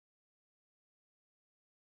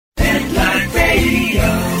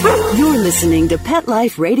listening to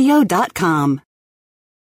PetLifeRadio.com.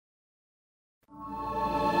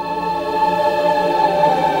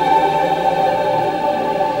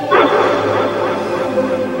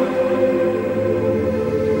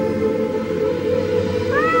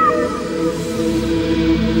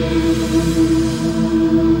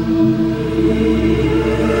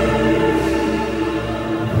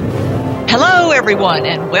 Hello, everyone,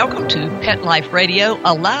 and welcome to Pet Life Radio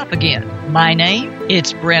Alive Again. My name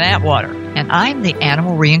is Brent Atwater, and I'm the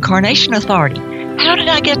Animal Reincarnation Authority. How did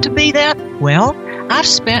I get to be that? Well, I've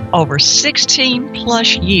spent over 16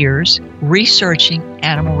 plus years researching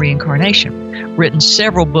animal reincarnation, written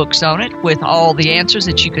several books on it with all the answers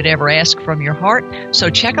that you could ever ask from your heart. So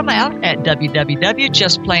check them out at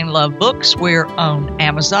www.justplainlovebooks. We're on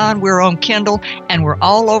Amazon, we're on Kindle, and we're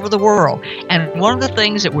all over the world. And one of the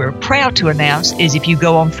things that we're proud to announce is if you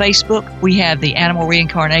go on Facebook, we have the Animal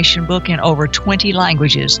Reincarnation book in over 20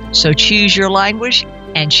 languages. So choose your language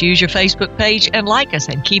and choose your Facebook page and like us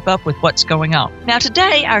and keep up with what's going on. Now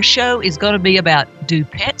today our show is going to be about, do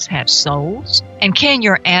pets have souls? And can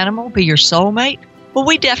your animal be your soulmate? Well,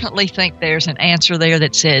 we definitely think there's an answer there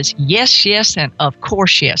that says yes, yes, and of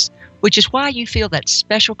course yes, which is why you feel that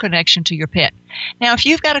special connection to your pet. Now, if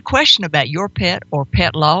you've got a question about your pet or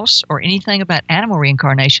pet loss or anything about animal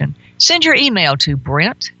reincarnation, send your email to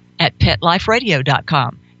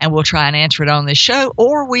Brent@PetLifeRadio.com. And we'll try and answer it on this show,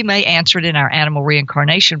 or we may answer it in our animal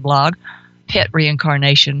reincarnation blog,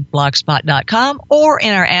 petreincarnationblogspot.com, or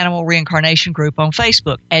in our animal reincarnation group on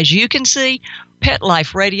Facebook. As you can see, Pet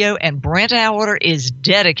Life Radio and Brent Atwater is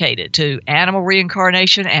dedicated to animal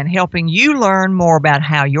reincarnation and helping you learn more about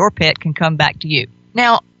how your pet can come back to you.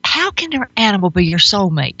 Now, how can your animal be your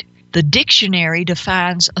soulmate? The dictionary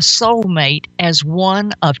defines a soulmate as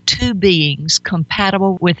one of two beings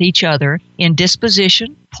compatible with each other in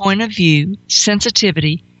disposition, point of view,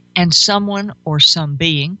 sensitivity, and someone or some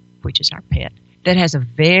being, which is our pet, that has a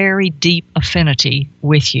very deep affinity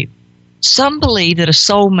with you. Some believe that a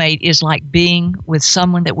soulmate is like being with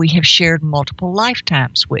someone that we have shared multiple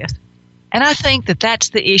lifetimes with. And I think that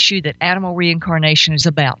that's the issue that animal reincarnation is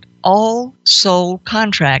about. All soul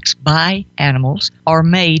contracts by animals are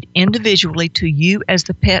made individually to you as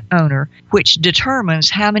the pet owner, which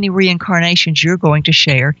determines how many reincarnations you're going to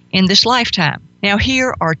share in this lifetime. Now,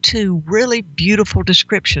 here are two really beautiful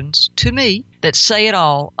descriptions to me that say it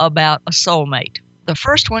all about a soulmate. The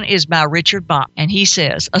first one is by Richard Bach, and he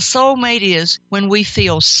says, a soulmate is when we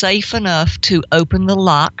feel safe enough to open the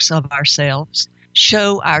locks of ourselves,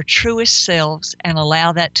 show our truest selves, and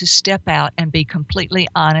allow that to step out and be completely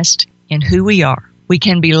honest in who we are. We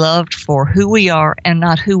can be loved for who we are and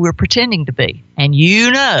not who we're pretending to be. And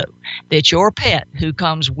you know that your pet who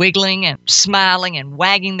comes wiggling and smiling and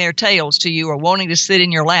wagging their tails to you or wanting to sit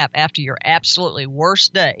in your lap after your absolutely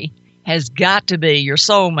worst day has got to be your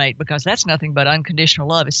soulmate, because that's nothing but unconditional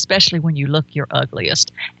love, especially when you look your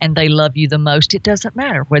ugliest and they love you the most. It doesn't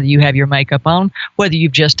matter whether you have your makeup on, whether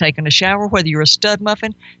you've just taken a shower, whether you're a stud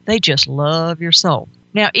muffin, they just love your soul.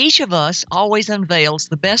 Now, each of us always unveils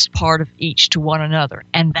the best part of each to one another,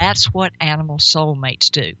 and that's what animal soulmates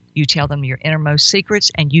do. You tell them your innermost secrets,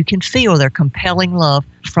 and you can feel their compelling love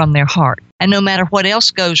from their heart. And no matter what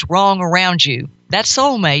else goes wrong around you, that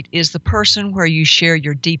soulmate is the person where you share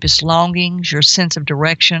your deepest longings, your sense of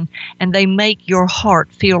direction, and they make your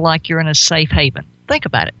heart feel like you're in a safe haven. Think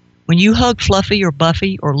about it. When you hug Fluffy or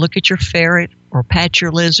Buffy or look at your ferret or pat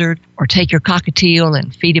your lizard or take your cockatiel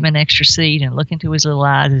and feed him an extra seed and look into his little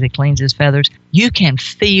eyes as he cleans his feathers, you can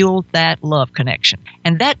feel that love connection.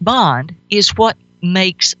 And that bond is what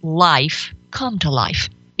makes life come to life.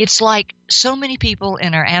 It's like so many people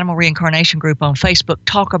in our animal reincarnation group on Facebook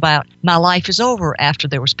talk about, my life is over after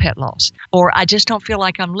there was pet loss, or I just don't feel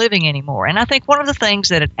like I'm living anymore. And I think one of the things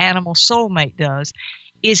that an animal soulmate does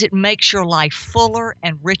is it makes your life fuller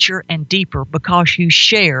and richer and deeper because you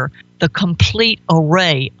share the complete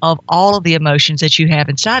array of all of the emotions that you have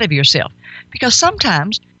inside of yourself. Because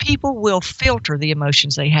sometimes people will filter the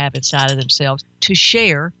emotions they have inside of themselves to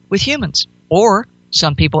share with humans, or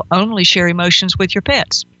some people only share emotions with your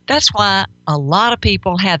pets. That's why a lot of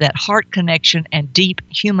people have that heart connection and deep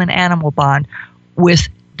human-animal bond with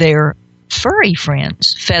their furry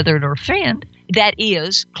friends, feathered or finned, that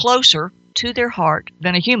is closer to their heart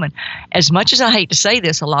than a human. As much as I hate to say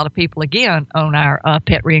this, a lot of people, again, on our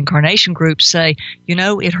pet reincarnation group say, you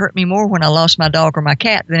know, it hurt me more when I lost my dog or my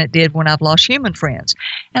cat than it did when I've lost human friends.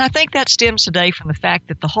 And I think that stems today from the fact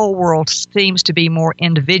that the whole world seems to be more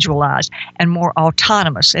individualized and more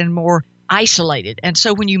autonomous and more isolated. And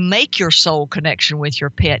so when you make your soul connection with your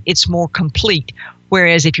pet, it's more complete.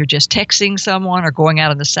 Whereas if you're just texting someone or going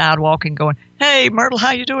out on the sidewalk and going, hey, Myrtle,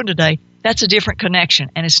 how you doing today? That's a different connection,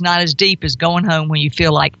 and it's not as deep as going home when you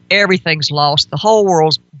feel like everything's lost, the whole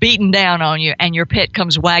world's beating down on you, and your pet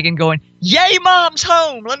comes wagging going, "Yay, Mom's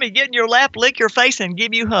home! Let me get in your lap, lick your face, and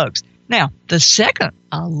give you hugs." Now, the second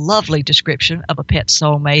lovely description of a pet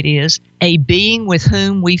soulmate is a being with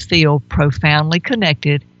whom we feel profoundly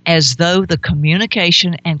connected, as though the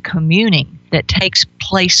communication and communing that takes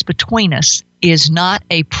place between us is not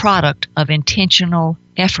a product of intentional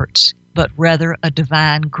efforts, but rather a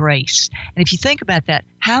divine grace. And if you think about that,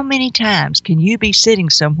 how many times can you be sitting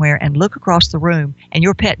somewhere and look across the room and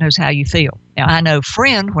your pet knows how you feel? Now, I know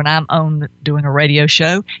Friend, when I'm on doing a radio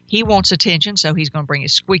show, he wants attention, so he's going to bring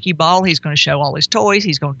his squeaky ball, he's going to show all his toys,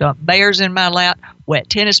 he's going to dump bears in my lap, wet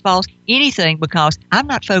tennis balls, anything, because I'm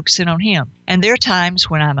not focusing on him. And there are times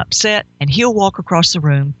when I'm upset, and he'll walk across the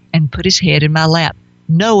room and put his head in my lap,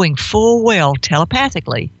 knowing full well,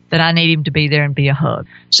 telepathically, that I need him to be there and be a hug.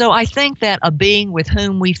 So I think that a being with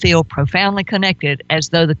whom we feel profoundly connected, as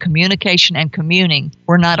though the communication and communing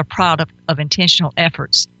were not a product of intentional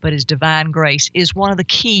efforts, but is divine grace, is one of the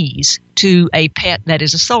keys to a pet that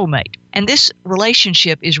is a soulmate. And this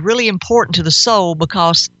relationship is really important to the soul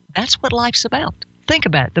because that's what life's about. Think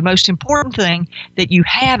about it. The most important thing that you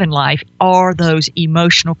have in life are those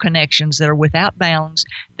emotional connections that are without bounds,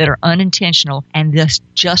 that are unintentional, and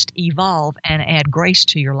just evolve and add grace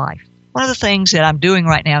to your life. One of the things that I'm doing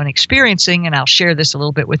right now and experiencing, and I'll share this a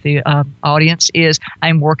little bit with the audience, is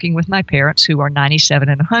I'm working with my parents who are 97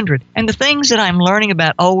 and 100. And the things that I'm learning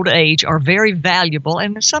about old age are very valuable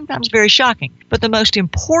and sometimes very shocking. But the most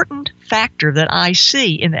important factor that I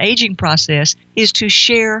see in the aging process is to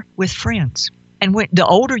share with friends. And when the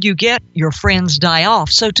older you get, your friends die off.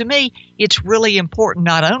 So to me, it's really important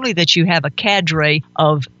not only that you have a cadre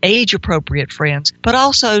of age-appropriate friends, but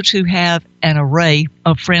also to have an array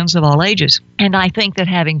of friends of all ages. And I think that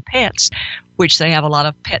having pets, which they have a lot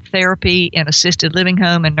of pet therapy in assisted living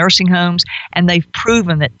home and nursing homes, and they've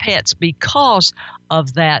proven that pets, because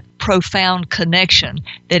of that profound connection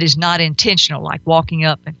that is not intentional, like walking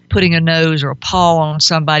up and putting a nose or a paw on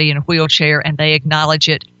somebody in a wheelchair and they acknowledge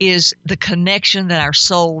it, is the connection that our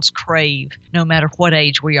souls crave, no matter what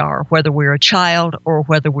age we are, whether we're a child or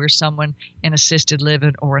whether we're someone in assisted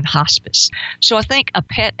living or in hospice. So I think a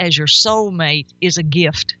pet as your soulmate is a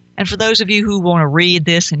gift. And for those of you who want to read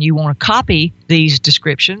this and you want to copy these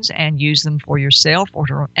descriptions and use them for yourself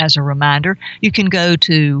or as a reminder, you can go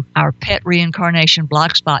to our Pet Reincarnation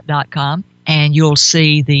blogspot.com and you'll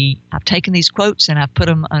see I've taken these quotes and I've put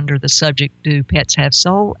them under the subject, Do Pets Have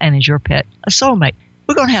Soul? And Is Your Pet a Soulmate?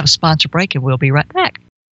 We're going to have a sponsor break and we'll be right back.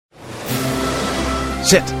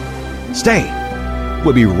 Sit. Stay.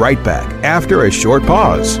 We'll be right back after a short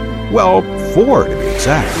pause. Well, 4 to be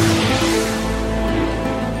exact.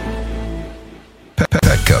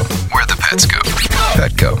 Petco, where the pets go.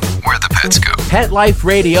 Petco, where the pets go. Pet Life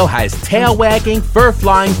Radio has tail-wagging,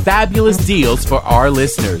 fur-flying, fabulous deals for our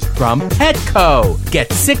listeners from Petco. Get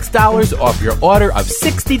 $6 off your order of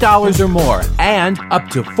 $60 or more and up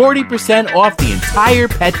to 40% off the entire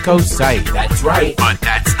Petco site. That's right. But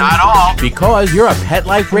that's not all. Because you're a Pet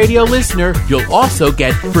Life Radio listener, you'll also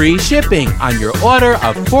get free shipping on your order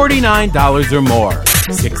of $49 or more.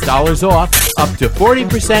 $6 off, up to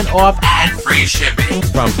 40% off, and free shipping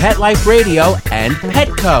from Pet Life Radio and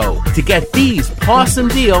Petco. To get these awesome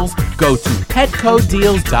deals, go to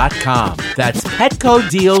PetcoDeals.com. That's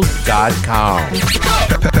PetcoDeals.com.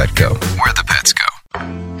 Petco, where the pets go.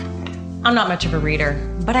 I'm not much of a reader,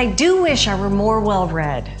 but I do wish I were more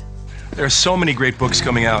well-read. There are so many great books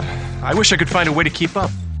coming out. I wish I could find a way to keep up.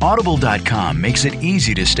 Audible.com makes it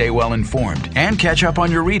easy to stay well informed and catch up on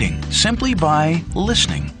your reading simply by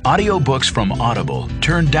listening. Audiobooks from Audible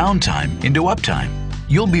turn downtime into uptime.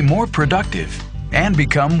 You'll be more productive and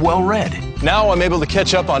become well read. Now I'm able to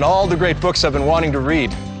catch up on all the great books I've been wanting to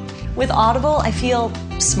read. With Audible, I feel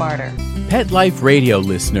smarter. Pet Life Radio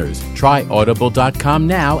listeners, try Audible.com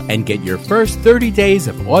now and get your first 30 days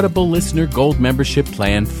of Audible Listener Gold membership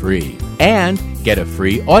plan free. And get a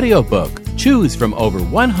free audiobook. Choose from over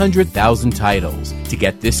 100,000 titles. To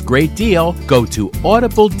get this great deal, go to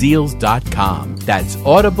audibledeals.com. That's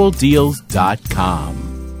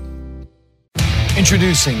audibledeals.com.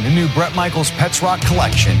 Introducing the new Bret Michaels Pets Rock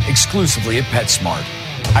collection exclusively at PetSmart.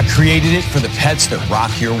 I created it for the pets that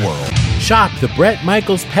rock your world. Shop the Bret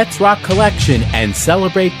Michaels Pets Rock collection and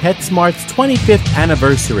celebrate PetSmart's 25th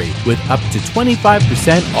anniversary with up to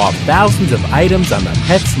 25% off thousands of items on the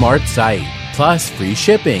PetSmart site. Plus free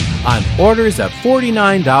shipping on orders of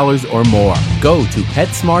 $49 or more. Go to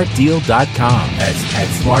PetSmartDeal.com. That's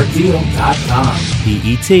PetSmartDeal.com.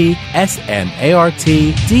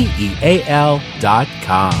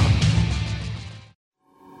 PetSmartDeal.com.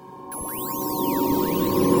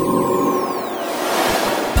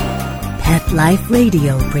 Pet Life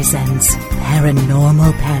Radio presents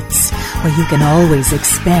Paranormal Pets, where you can always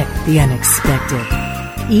expect the unexpected.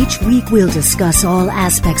 Each week we'll discuss all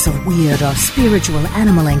aspects of weird or spiritual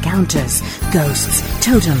animal encounters, ghosts,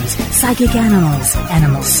 totems, psychic animals,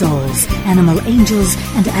 animal souls, animal angels,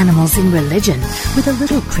 and animals in religion, with a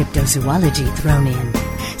little cryptozoology thrown in.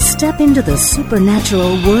 Step into the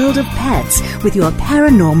supernatural world of pets with your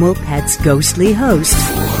Paranormal Pets ghostly host.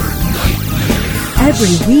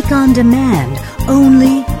 Every week on demand,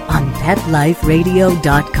 only on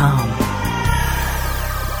PetLifeRadio.com.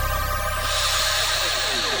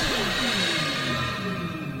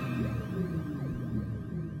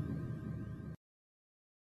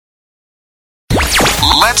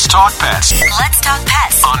 Let's talk pets. Let's talk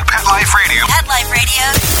pets On Pet Life Radio.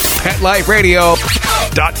 Pet Life Radio.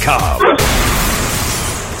 PetLifeRadio.com.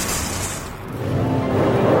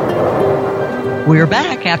 We're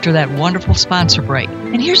back after that wonderful sponsor break.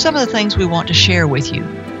 And here's some of the things we want to share with you.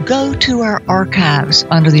 Go to our archives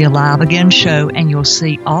under the Alive Again show and you'll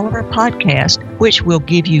see all of our podcasts, which will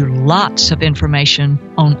give you lots of information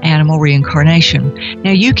on animal reincarnation. Now,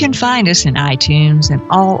 you can find us in iTunes and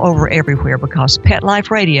all over everywhere because Pet Life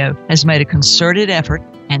Radio has made a concerted effort,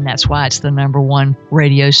 and that's why it's the #1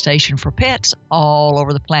 radio station for pets all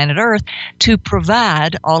over the planet Earth, to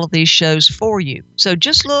provide all of these shows for you. So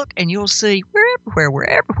just look and you'll see we're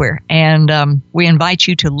everywhere. And we invite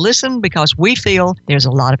you to listen because we feel there's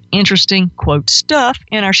a lot of interesting, quote, stuff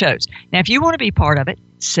in our shows. Now, if you want to be part of it,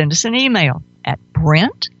 send us an email at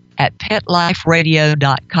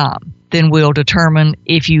brent@petliferadio.com. Then we'll determine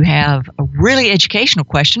if you have a really educational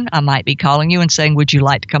question. I might be calling you and saying, would you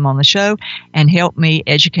like to come on the show and help me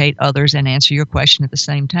educate others and answer your question at the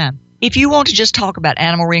same time? If you want to just talk about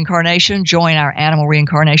animal reincarnation, join our Animal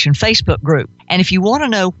Reincarnation Facebook group. And if you want to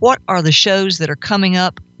know what are the shows that are coming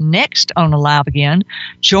up next on Alive Again,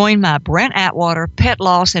 join my Brent Atwater Pet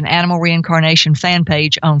Loss and Animal Reincarnation fan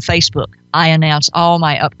page on Facebook. I announce all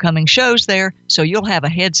my upcoming shows there, so you'll have a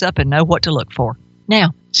heads up and know what to look for.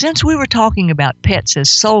 Now, since we were talking about pets as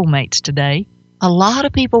soulmates today, a lot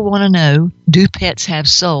of people want to know, do pets have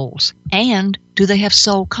souls? And do they have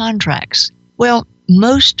soul contracts? Well,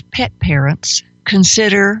 most pet parents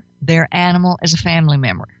consider their animal as a family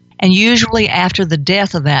member. And usually after the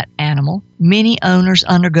death of that animal, many owners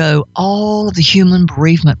undergo all of the human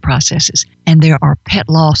bereavement processes. And there are pet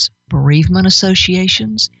loss bereavement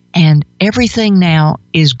associations, and everything now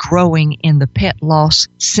is growing in the pet loss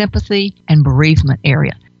sympathy and bereavement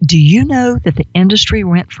area. Do you know that the industry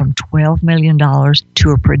went from $12 million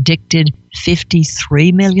to a predicted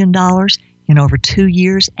 $53 million in over 2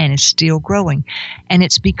 years, and is still growing? And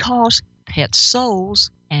it's because pet souls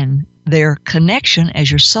and their connection as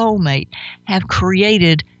your soulmate have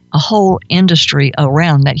created a whole industry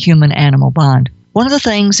around that human-animal bond. One of the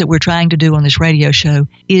things that we're trying to do on this radio show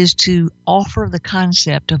is to offer the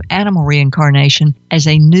concept of animal reincarnation as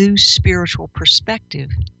a new spiritual perspective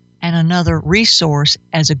and another resource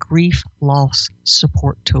as a grief loss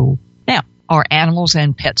support tool. Now, are animals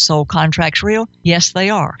and pet soul contracts real? Yes, they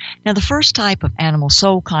are. Now, the first type of animal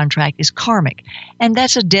soul contract is karmic, and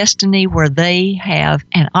that's a destiny where they have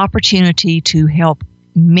an opportunity to help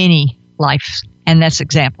many lives. And that's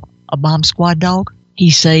example, a bomb squad dog, he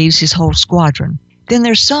saves his whole squadron. Then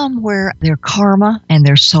there's some where their karma and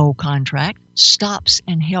their soul contract stops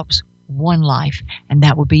and helps one life, and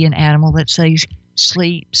that would be an animal that says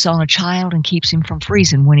sleeps on a child and keeps him from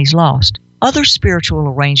freezing when he's lost. Other spiritual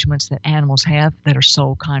arrangements that animals have that are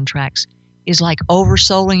soul contracts is like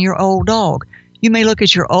oversouling your old dog. You may look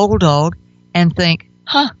at your old dog and think,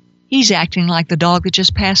 he's acting like the dog that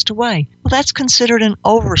just passed away. Well, that's considered an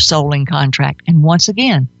oversouling contract. And once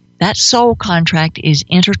again, that soul contract is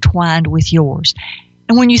intertwined with yours.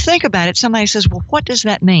 And when you think about it, somebody says, well, what does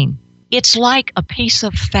that mean? It's like a piece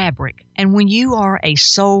of fabric. And when you are a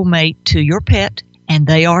soulmate to your pet, and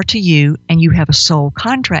they are to you, and you have a soul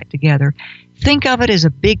contract together, think of it as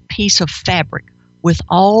a big piece of fabric with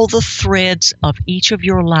all the threads of each of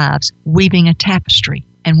your lives weaving a tapestry.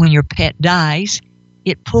 And when your pet dies,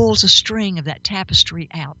 it pulls a string of that tapestry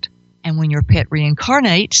out. And when your pet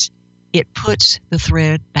reincarnates, it puts the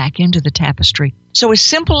thread back into the tapestry. So as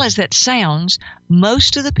simple as that sounds,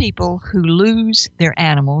 most of the people who lose their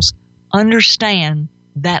animals understand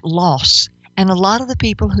that loss. And a lot of the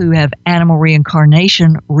people who have animal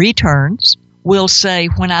reincarnation returns will say,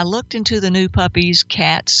 when I looked into the new puppy's,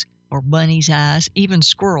 cat's, or bunny's eyes, even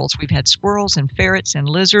squirrels, we've had squirrels and ferrets and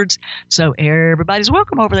lizards, so everybody's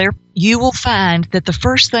welcome over there. You will find that the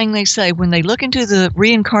first thing they say when they look into the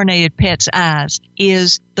reincarnated pet's eyes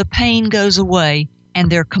is the pain goes away and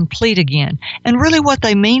they're complete again. And really what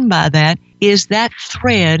they mean by that is that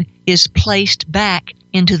thread is placed back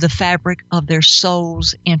into the fabric of their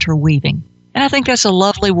soul's interweaving. And I think that's a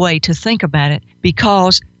lovely way to think about it,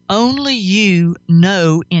 because only you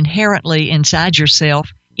know inherently inside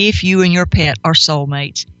yourself if you and your pet are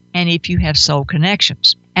soulmates and if you have soul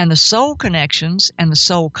connections. And the soul connections and the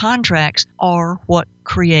soul contracts are what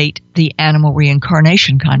create the animal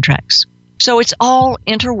reincarnation contracts. So it's all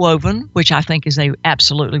interwoven, which I think is a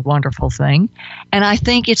absolutely wonderful thing. And I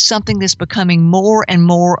think it's something that's becoming more and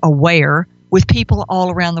more aware with people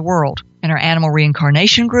all around the world. In our animal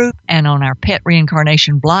reincarnation group and on our pet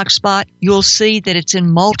reincarnation blog spot, you'll see that it's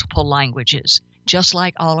in multiple languages, just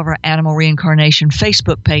like all of our animal reincarnation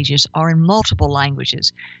Facebook pages are in multiple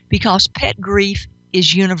languages, because pet grief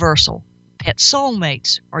is universal. Pet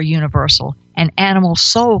soulmates are universal, and animal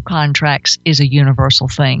soul contracts is a universal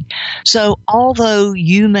thing. So although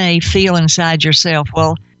you may feel inside yourself,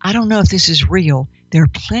 well, I don't know if this is real, there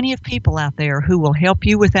are plenty of people out there who will help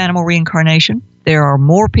you with animal reincarnation. There are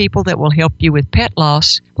more people that will help you with pet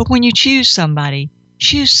loss. But when you choose somebody,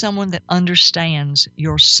 choose someone that understands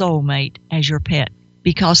your soulmate as your pet,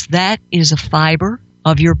 because that is a fiber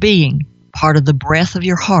of your being, part of the breath of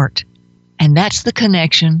your heart. And that's the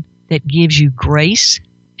connection that gives you grace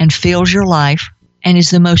and fills your life and is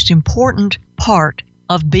the most important part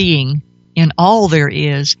of being in all there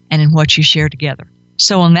is and in what you share together.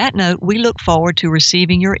 So on that note, we look forward to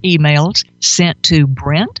receiving your emails sent to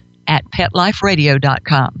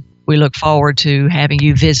Brent@PetLifeRadio.com. We look forward to having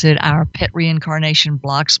you visit our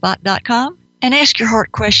PetReincarnationBlogspot.com and ask your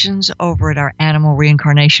heart questions over at our Animal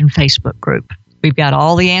Reincarnation Facebook group. We've got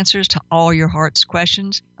all the answers to all your heart's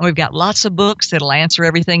questions, and we've got lots of books that'll answer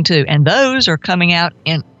everything too. And those are coming out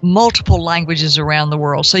in multiple languages around the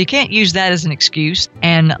world, so you can't use that as an excuse.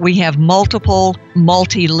 And we have multiple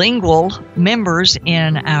multilingual members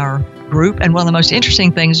in our group. And one of the most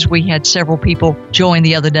interesting things is we had several people join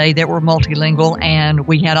the other day that were multilingual, and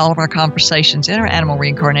we had all of our conversations in our Animal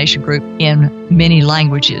Reincarnation group in many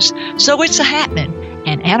languages. So it's a happening.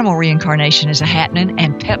 And animal reincarnation is a happening,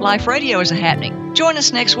 and Pet Life Radio is a happening. Join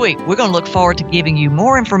us next week. We're going to look forward to giving you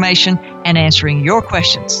more information and answering your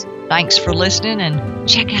questions. Thanks for listening, and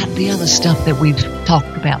check out the other stuff that we've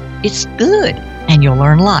talked about. It's good, and you'll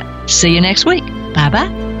learn a lot. See you next week. Bye-bye.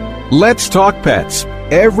 Let's Talk Pets,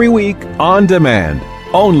 every week on demand,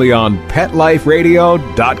 only on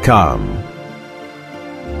PetLifeRadio.com.